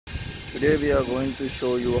Today we are going to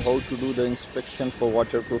show you how to do the inspection for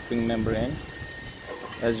waterproofing membrane.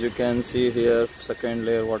 As you can see here, second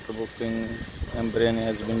layer waterproofing membrane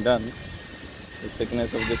has been done. The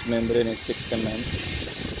thickness of this membrane is 6 mm.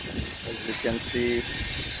 As you can see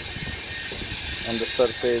on the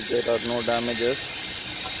surface, there are no damages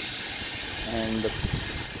and the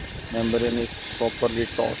membrane is properly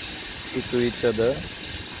tossed to each other.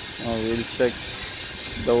 Now we will check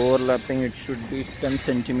the overlapping. It should be 10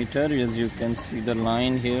 centimeter. As you can see the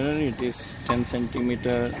line here, it is 10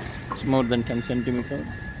 centimeter. It's more than 10 centimeter.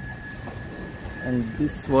 And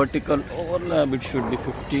this vertical overlap, it should be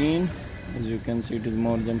 15. As you can see, it is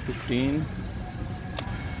more than 15.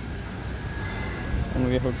 And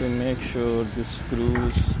we have to make sure the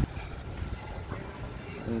screws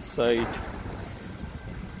inside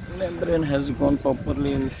membrane has gone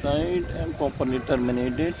properly inside and properly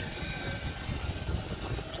terminated.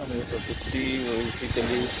 We have to see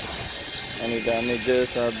basically any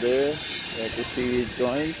damages are there. We have to see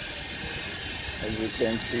joints. As you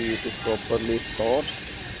can see, it is properly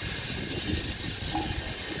torched,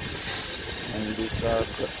 and these are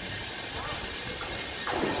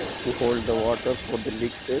to hold the water for the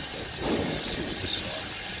leak test.